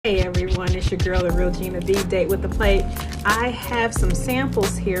Hey everyone, it's your girl, the real Gina B, Date with the Plate. I have some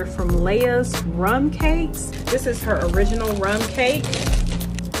samples here from Leia's rum cakes. This is her original rum cake.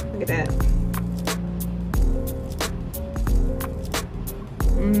 Look at that.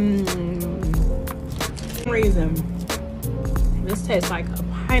 Reason this tastes like a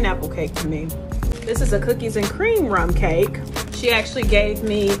pineapple cake to me. This is a cookies and cream rum cake. She actually gave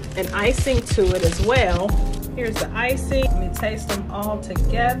me an icing to it as well. Here's the icing. Let me taste them all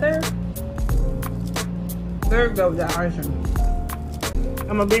together. There goes the icing.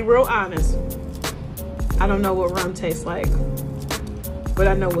 I'm gonna be real honest. I don't know what rum tastes like, but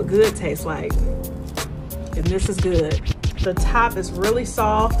I know what good tastes like. And this is good. The top is really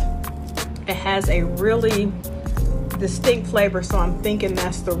soft. It has a really distinct flavor, so I'm thinking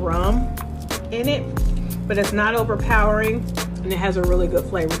that's the rum in it, but it's not overpowering and it has a really good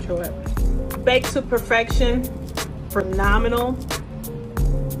flavor to it. Baked to perfection, phenomenal.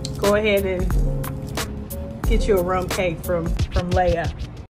 Go ahead and get you a rum cake from Leia.